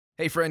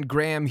Hey friend,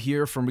 Graham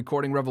here from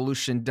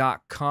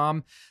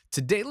recordingrevolution.com.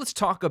 Today let's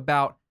talk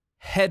about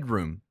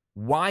headroom,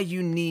 why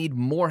you need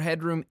more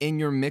headroom in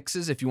your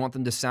mixes if you want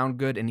them to sound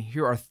good, and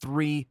here are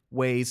 3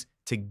 ways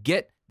to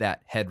get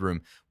that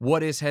headroom.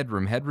 What is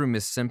headroom? Headroom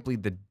is simply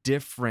the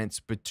difference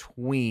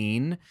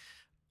between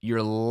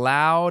your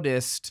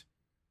loudest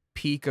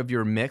peak of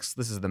your mix,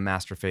 this is the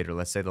master fader,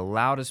 let's say the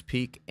loudest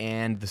peak,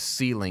 and the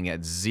ceiling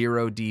at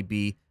 0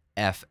 dB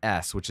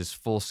FS, which is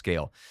full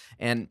scale.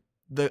 And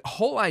the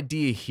whole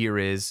idea here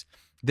is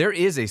there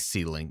is a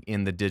ceiling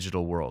in the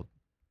digital world.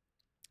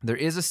 There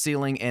is a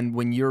ceiling, and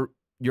when your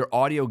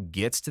audio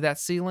gets to that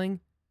ceiling,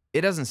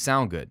 it doesn't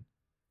sound good.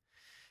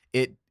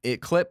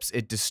 It clips,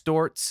 it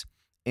distorts,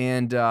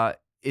 and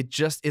it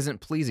just isn't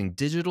pleasing.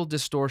 Digital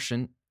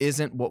distortion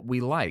isn't what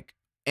we like.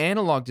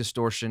 Analog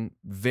distortion,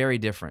 very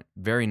different,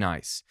 very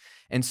nice.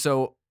 And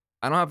so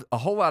I don't have a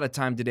whole lot of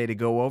time today to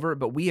go over it,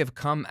 but we have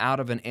come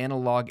out of an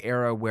analog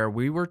era where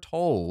we were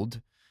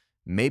told,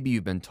 maybe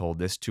you've been told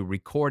this, to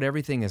record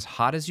everything as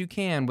hot as you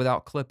can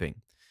without clipping.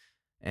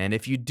 And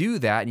if you do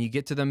that and you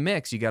get to the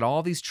mix, you got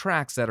all these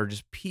tracks that are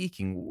just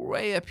peaking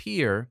way up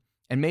here,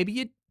 and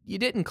maybe you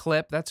didn't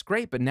clip, that's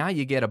great, but now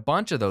you get a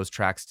bunch of those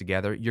tracks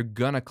together, you're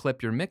gonna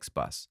clip your mix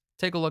bus.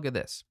 Take a look at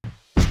this.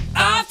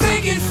 I've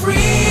taken freedom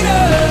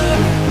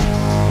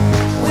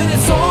when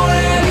it's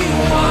already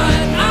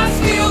won. I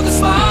feel the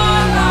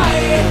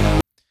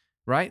spotlight.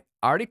 Right?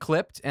 I already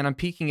clipped, and I'm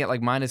peaking at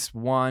like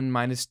 -1,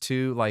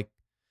 -2, like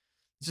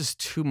it's just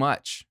too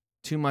much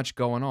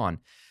going on.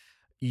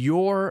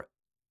 Your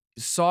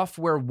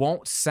software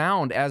won't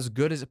sound as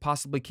good as it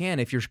possibly can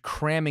if you're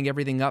cramming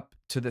everything up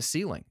to the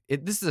ceiling.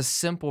 This is a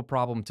simple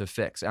problem to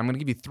fix. I'm going to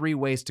give you 3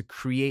 ways to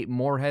create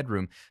more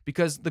headroom,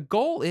 because the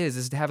goal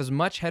is to have as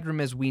much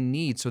headroom as we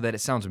need so that it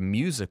sounds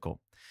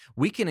musical.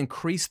 We can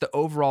increase the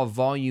overall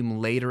volume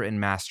later in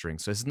mastering.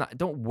 So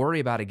don't worry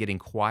about it getting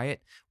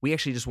quiet. We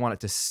actually just want it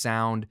to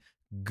sound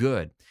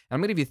good. And I'm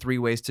going to give you 3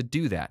 ways to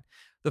do that.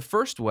 The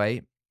first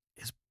way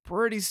is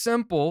pretty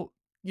simple.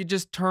 You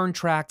just turn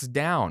tracks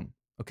down,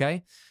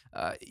 okay?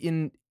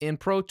 In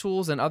Pro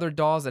Tools and other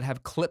DAWs that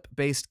have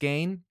clip-based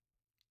gain,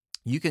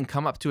 you can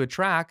come up to a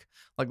track,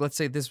 like let's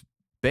say this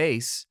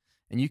bass,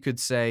 and you could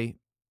say,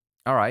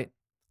 all right,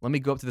 let me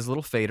go up to this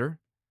little fader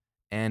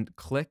and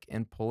click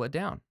and pull it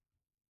down,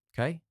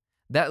 okay?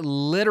 That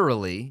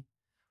literally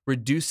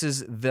reduces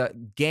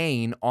the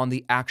gain on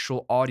the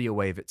actual audio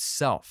wave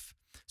itself.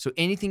 So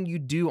anything you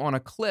do on a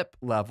clip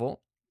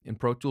level in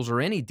Pro Tools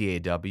or any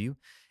DAW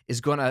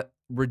is going to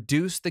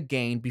reduce the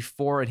gain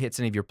before it hits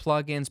any of your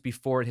plugins,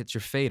 before it hits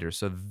your fader.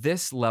 So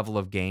this level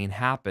of gain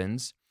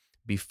happens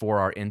before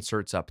our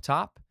inserts up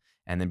top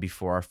and then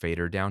before our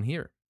fader down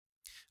here.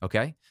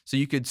 Okay? So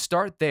you could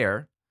start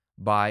there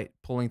by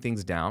pulling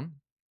things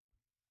down.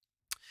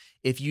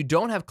 If you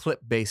don't have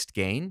clip-based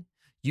gain,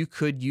 you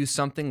could use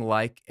something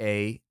like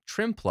a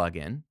trim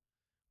plugin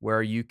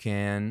where you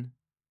can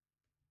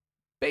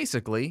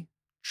basically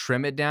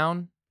trim it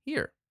down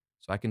here.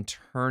 So I can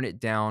turn it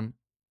down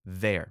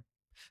there.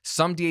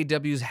 Some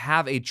DAWs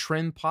have a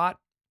trim pot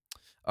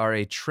or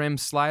a trim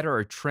slider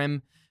or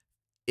trim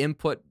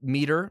input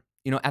meter,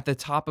 at the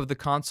top of the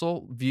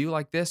console view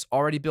like this,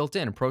 already built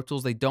in. In Pro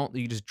Tools, they don't.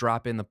 You just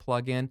drop in the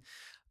plugin,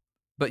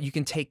 but you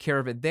can take care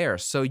of it there.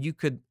 So you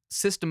could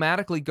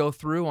systematically go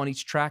through on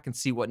each track and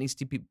see what needs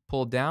to be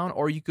pulled down,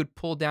 or you could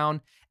pull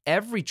down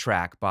every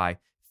track by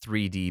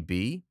 3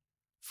 dB,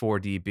 4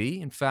 dB.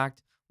 In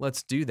fact,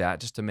 let's do that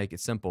just to make it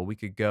simple. We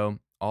could go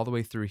all the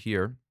way through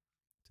here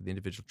to the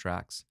individual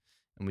tracks.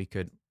 And we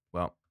could,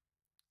 well,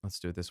 let's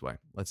do it this way.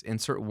 Let's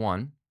insert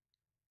 1.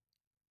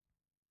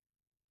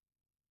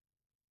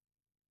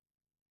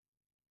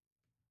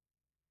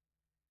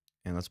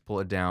 And let's pull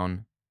it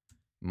down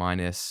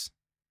 -6,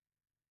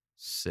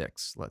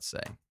 let's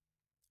say.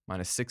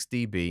 -6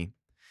 dB.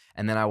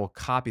 And then I will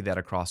copy that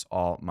across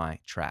all my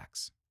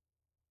tracks.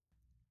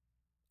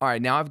 All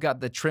right, now I've got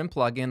the trim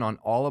plugin on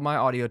all of my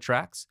audio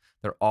tracks.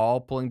 They're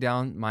all pulling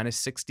down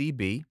 -6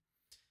 dB.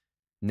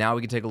 Now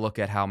we can take a look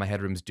at how my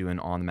headroom's doing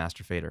on the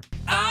master fader.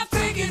 I've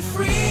taken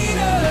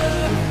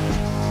freedom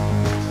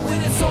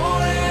when it's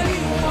already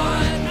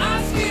won.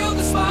 I feel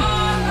the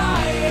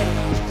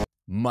spotlight.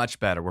 Much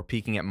better. We're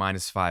peaking at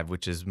 -5,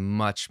 which is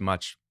much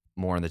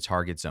more in the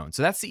target zone.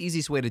 So that's the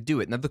easiest way to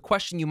do it. Now the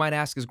question you might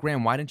ask is,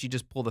 Graham, why didn't you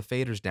just pull the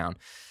faders down?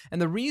 And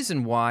the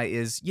reason why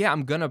is, yeah,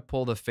 I'm gonna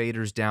pull the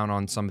faders down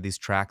on some of these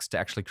tracks to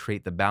actually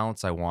create the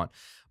balance I want,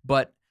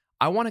 but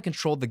I want to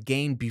control the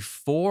gain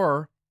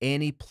before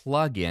any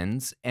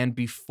plugins and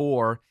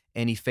before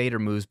any fader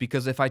moves,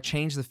 because if I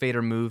change the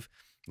fader move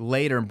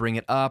later and bring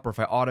it up, or if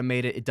I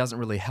automate it, it doesn't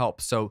really help.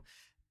 So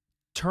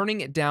turning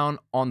it down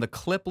on the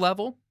clip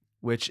level,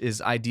 which is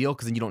ideal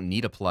because then you don't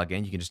need a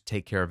plugin, you can just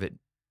take care of it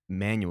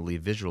manually,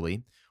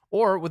 visually,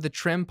 or with the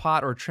trim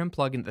pot or trim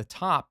plugin at the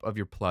top of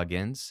your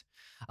plugins,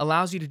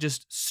 allows you to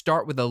just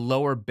start with a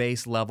lower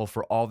bass level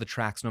for all the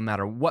tracks, no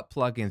matter what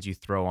plugins you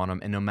throw on them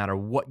and no matter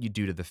what you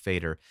do to the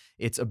fader.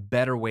 It's a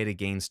better way to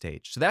gain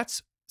stage. So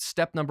that's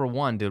step number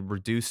 1 to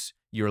reduce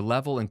your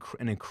level and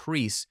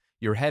increase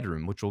your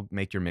headroom, which will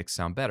make your mix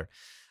sound better.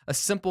 A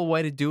simple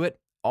way to do it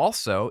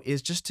also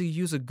is just to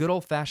use a good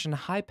old-fashioned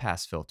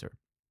high-pass filter,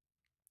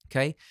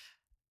 okay?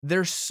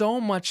 There's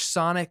so much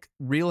sonic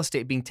real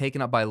estate being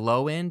taken up by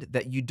low end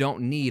that you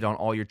don't need on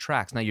all your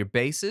tracks. Now, your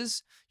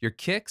basses, your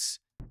kicks,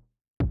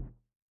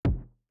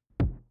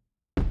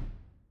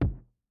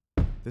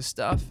 this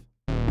stuff,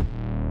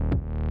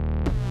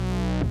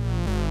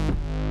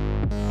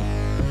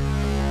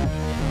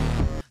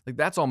 like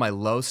that's all my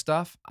low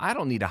stuff. I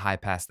don't need to high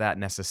pass that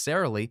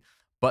necessarily,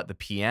 but the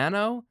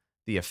piano,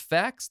 the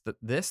effects,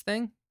 this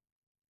thing,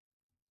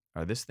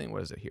 or this thing,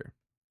 what is it here?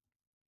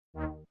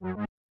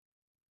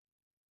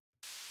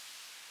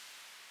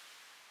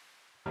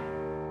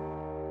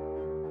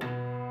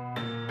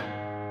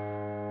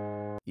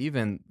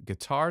 Even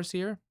guitars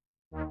here.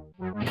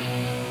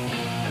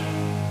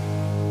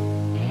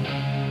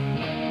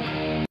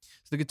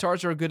 So the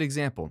guitars are a good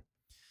example.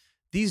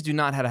 These do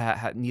not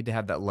need to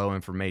have that low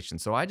information.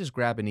 So I just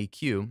grab an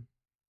EQ.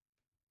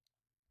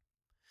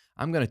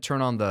 I'm going to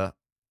turn on the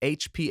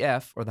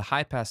HPF, or the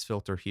high pass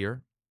filter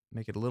here,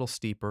 make it a little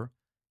steeper.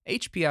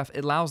 HPF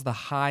allows the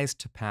highs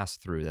to pass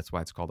through. That's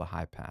why it's called a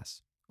high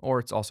pass. Or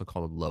it's also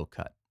called a low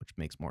cut, which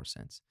makes more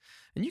sense.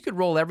 And you could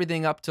roll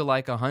everything up to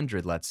like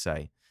 100, let's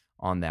say,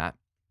 on that.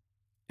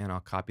 And I'll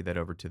copy that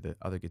over to the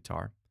other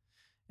guitar.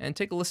 And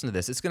take a listen to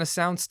this. It's going to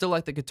sound still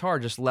like the guitar,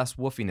 just less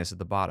woofiness at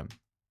the bottom.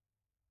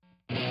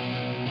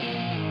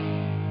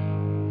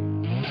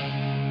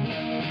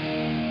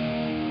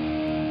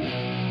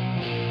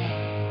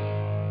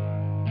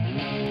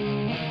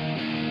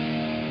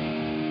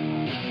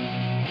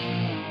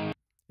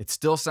 It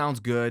still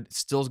sounds good, it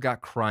still's got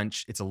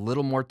crunch, it's a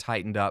little more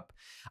tightened up.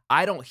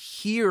 I don't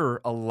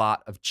hear a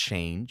lot of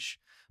change,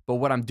 but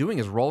what I'm doing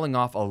is rolling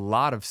off a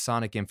lot of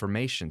sonic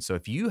information. So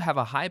if you have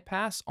a high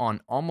pass on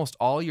almost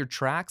all your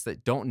tracks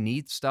that don't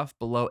need stuff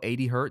below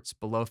 80 hertz,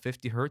 below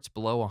 50 hertz,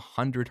 below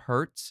 100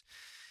 hertz,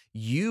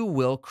 you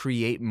will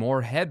create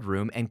more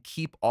headroom and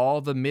keep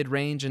all the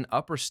mid-range and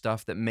upper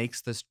stuff that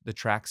makes the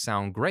track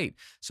sound great.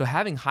 So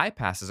having high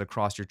passes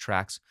across your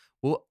tracks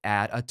will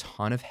add a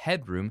ton of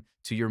headroom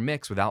to your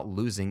mix without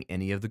losing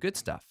any of the good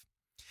stuff.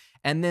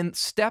 And then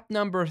step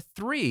number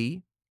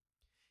 3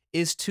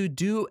 is to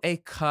do a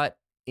cut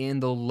in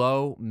the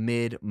low,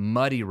 mid,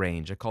 muddy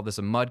range. I call this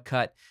a mud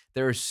cut.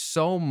 There is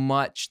so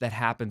much that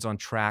happens on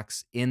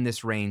tracks in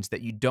this range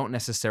that you don't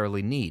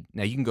necessarily need.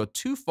 Now, you can go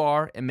too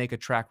far and make a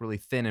track really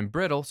thin and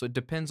brittle, so it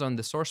depends on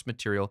the source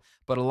material,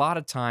 but a lot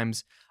of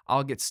times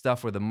I'll get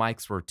stuff where the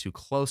mics were too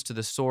close to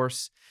the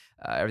source.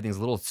 Everything's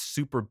a little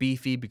super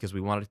beefy because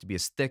we want it to be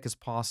as thick as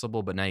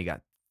possible, but now you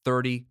got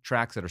 30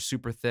 tracks that are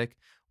super thick,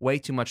 way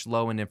too much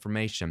low-end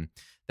information,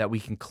 that we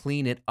can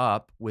clean it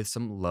up with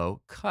some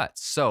low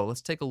cuts. So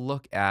let's take a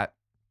look at,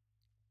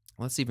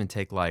 let's even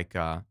take like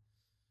the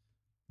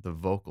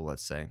vocal,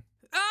 let's say.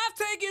 I've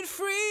taken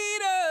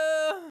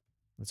freedom.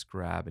 Let's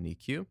grab an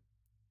EQ.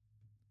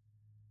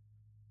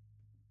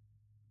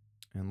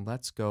 And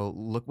let's go,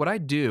 look, what I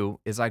do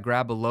is I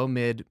grab a low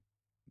mid,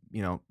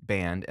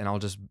 band, and I'll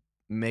just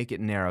make it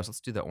narrow. So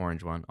let's do the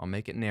orange one. I'll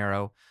make it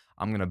narrow.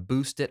 I'm going to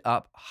boost it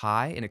up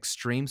high and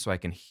extreme so I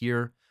can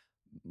hear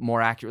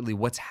more accurately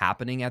what's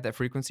happening at that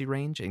frequency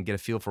range and get a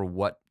feel for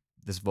what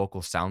this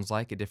vocal sounds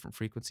like at different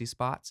frequency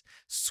spots.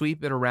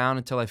 Sweep it around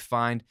until I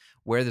find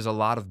where there's a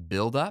lot of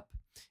buildup.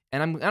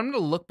 And I'm going to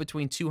look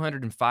between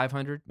 200 and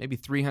 500, maybe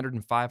 300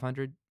 and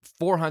 500.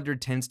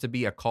 400 tends to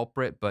be a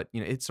culprit, but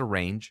it's a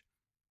range.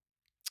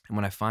 And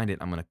when I find it,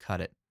 I'm going to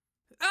cut it.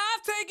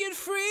 I've taken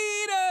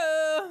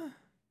freedom.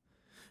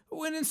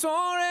 When it's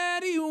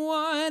already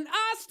won,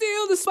 I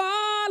steal the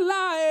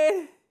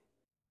spotlight.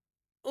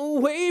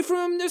 Away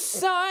from the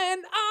sun,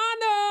 I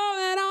know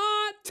that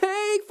I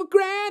take for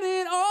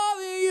granted all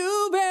that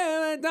you've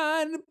ever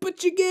done,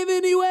 but you give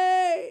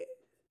anyway.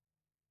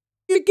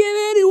 You give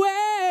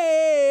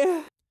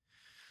anyway.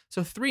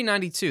 So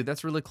 392,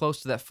 that's really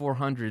close to that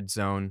 400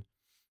 zone.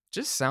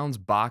 Just sounds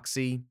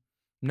boxy,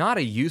 not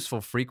a useful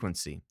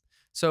frequency.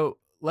 So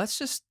let's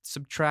just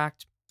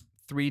subtract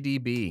 3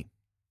 dB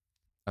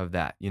of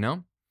that,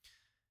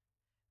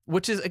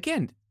 Which is,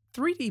 again,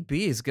 3 dB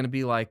is going to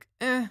be like,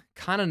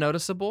 kind of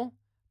noticeable,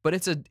 but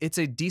it's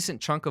a decent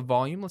chunk of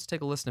volume. Let's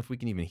take a listen if we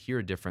can even hear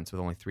a difference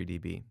with only 3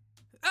 dB.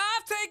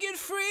 I've taken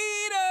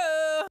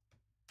freedom.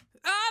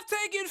 I've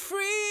taken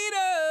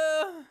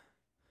freedom.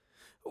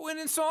 When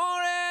it's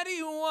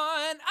already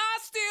won, I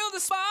steal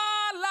the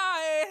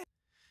spotlight.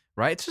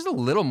 Right? It's just a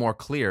little more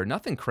clear,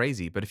 nothing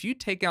crazy. But if you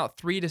take out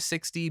 3 to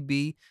 6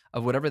 dB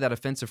of whatever that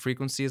offensive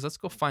frequency is, let's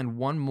go find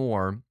one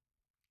more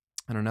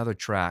on another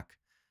track.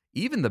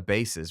 Even the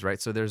basses,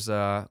 right? So there's,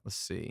 let's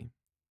see.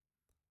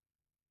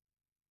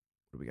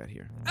 What do we got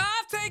here?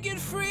 I've taken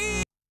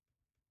free.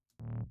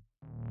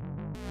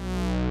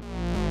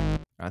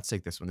 Let's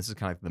take this one. This is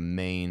kind of like the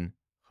main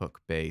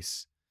hook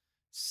bass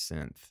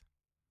synth.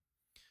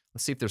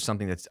 Let's see if there's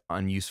something that's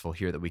unuseful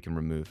here that we can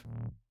remove.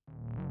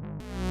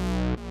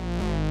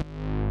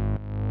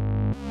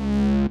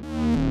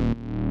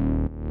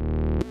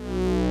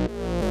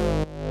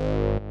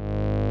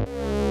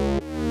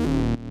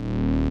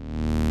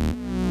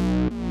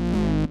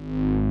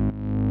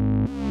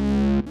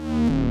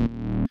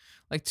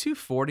 Like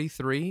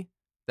 243,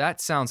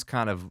 that sounds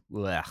kind of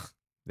blech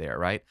there,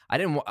 right?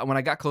 When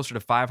I got closer to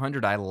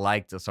 500, I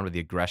liked some of the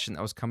aggression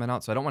that was coming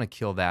out, so I don't want to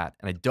kill that,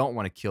 and I don't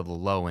want to kill the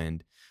low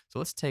end. So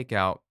let's take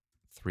out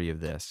 3 of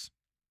this.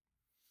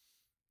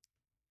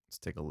 Let's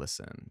take a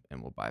listen,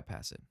 and we'll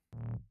bypass it.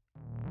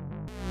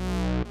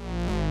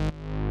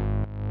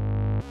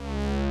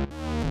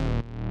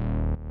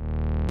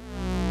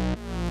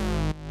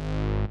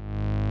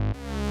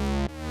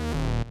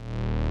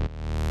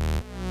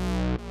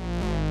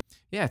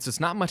 Yeah, so it's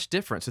not much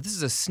different. So this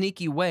is a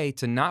sneaky way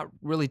to not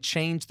really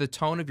change the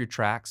tone of your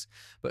tracks,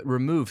 but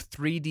remove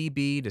 3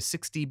 dB to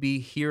 6 dB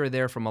here or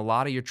there from a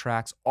lot of your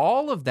tracks.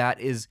 All of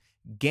that is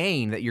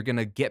gain that you're going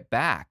to get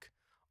back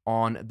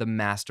on the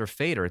master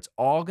fader. It's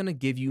all going to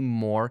give you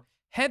more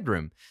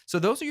headroom. So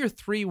those are your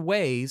 3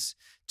 ways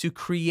to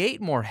create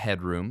more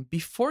headroom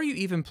before you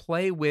even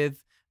play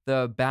with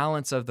the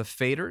balance of the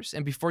faders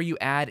and before you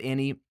add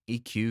any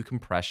EQ,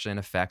 compression,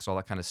 effects, all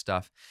that kind of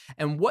stuff.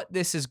 And what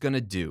this is going to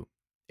do,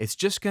 it's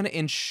just going to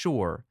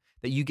ensure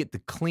that you get the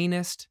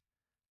cleanest,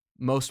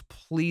 most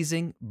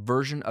pleasing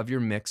version of your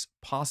mix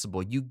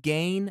possible. You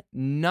gain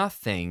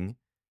nothing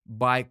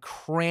by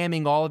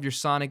cramming all of your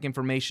sonic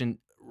information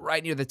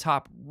right near the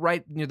top,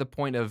 right near the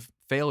point of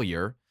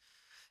failure,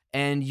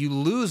 and you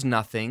lose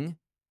nothing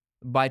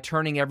by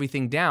turning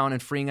everything down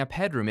and freeing up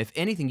headroom. If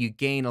anything, you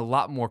gain a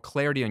lot more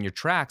clarity on your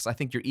tracks. I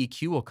think your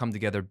EQ will come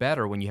together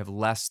better when you have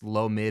less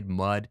low, mid,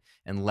 mud,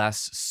 and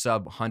less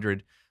sub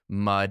 100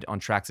 mud on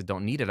tracks that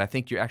don't need it. I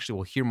think you actually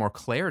will hear more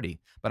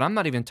clarity. But I'm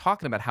not even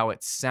talking about how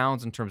it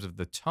sounds in terms of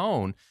the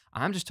tone.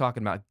 I'm just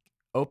talking about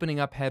opening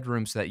up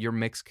headroom so that your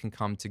mix can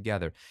come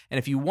together. And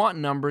if you want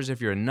numbers,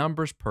 if you're a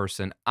numbers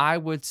person, I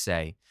would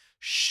say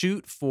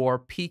shoot for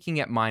peaking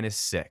at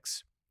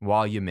 -6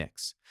 while you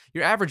mix.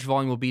 Your average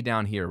volume will be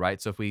down here,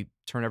 right? So if we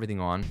turn everything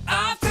on,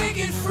 I'm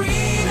thinking freedom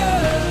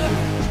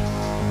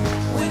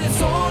when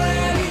it's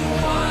already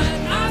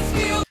won. I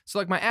feel so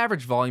like my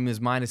average volume is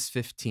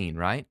 -15,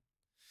 right?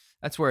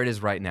 That's where it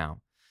is right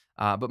now.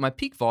 But my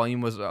peak volume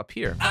was up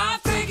here.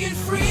 I'm thinking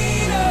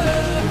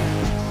freedom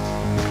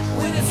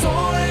when it's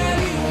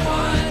already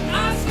won.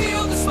 I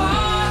feel the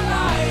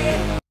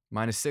spotlight.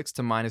 -6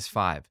 to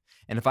 -5.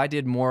 And if I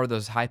did more of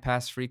those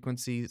high-pass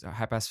frequencies,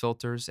 high-pass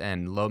filters,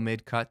 and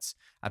low-mid cuts,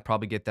 I'd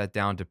probably get that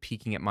down to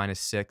peaking at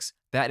 -6.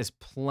 That is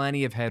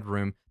plenty of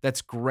headroom.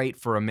 That's great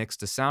for a mix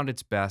to sound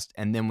its best.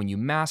 And then when you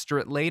master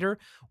it later,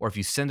 or if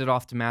you send it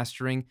off to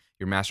mastering,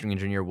 your mastering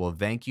engineer will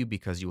thank you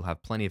because you'll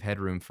have plenty of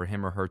headroom for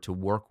him or her to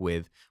work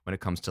with when it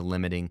comes to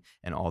limiting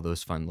and all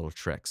those fun little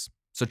tricks.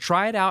 So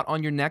try it out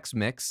on your next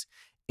mix.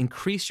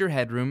 Increase your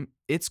headroom.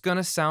 It's going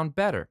to sound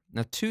better.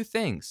 Now, 2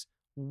 things.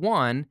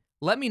 1,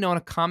 let me know in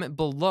a comment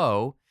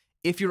below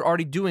if you're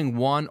already doing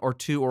 1 or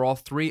 2 or all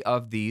 3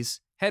 of these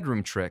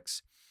headroom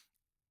tricks.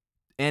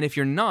 And if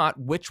you're not,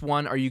 which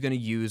one are you going to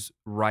use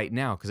right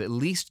now? Because at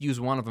least use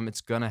one of them.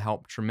 It's going to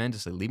help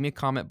tremendously. Leave me a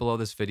comment below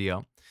this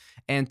video.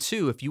 And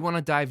 2, if you want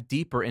to dive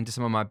deeper into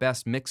some of my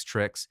best mix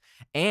tricks,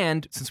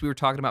 and since we were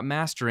talking about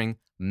mastering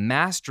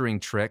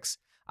tricks,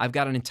 I've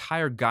got an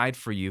entire guide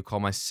for you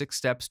called my 6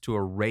 Steps to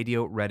a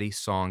Radio Ready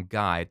Song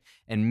Guide.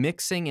 And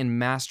mixing and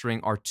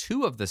mastering are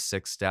 2 of the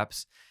 6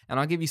 steps. And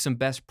I'll give you some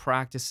best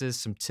practices,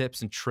 some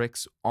tips and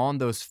tricks on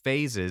those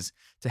phases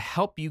to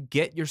help you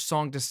get your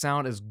song to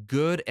sound as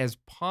good as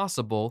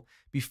possible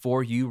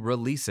before you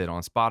release it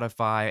on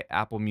Spotify,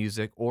 Apple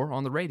Music, or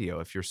on the radio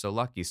if you're so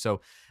lucky.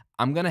 So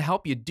I'm going to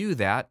help you do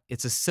that.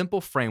 It's a simple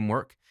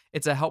framework.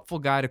 It's a helpful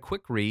guide, a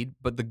quick read,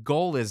 but the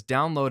goal is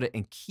download it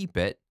and keep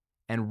it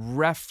and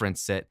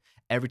reference it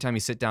every time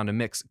you sit down to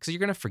mix, because you're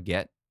going to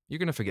forget. You're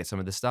going to forget some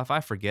of this stuff. I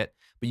forget,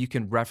 but you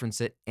can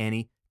reference it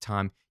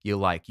anytime you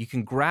like. You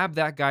can grab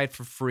that guide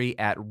for free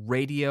at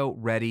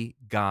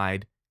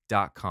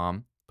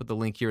radioreadyguide.com. Put the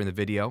link here in the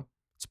video.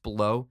 It's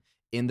below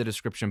in the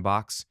description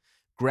box.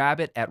 Grab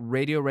it at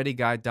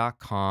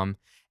radioreadyguide.com.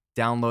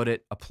 Download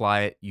it,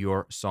 apply it.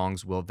 Your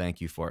songs will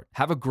thank you for it.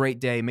 Have a great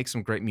day. Make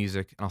some great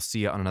music, and I'll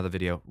see you on another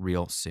video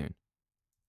real soon.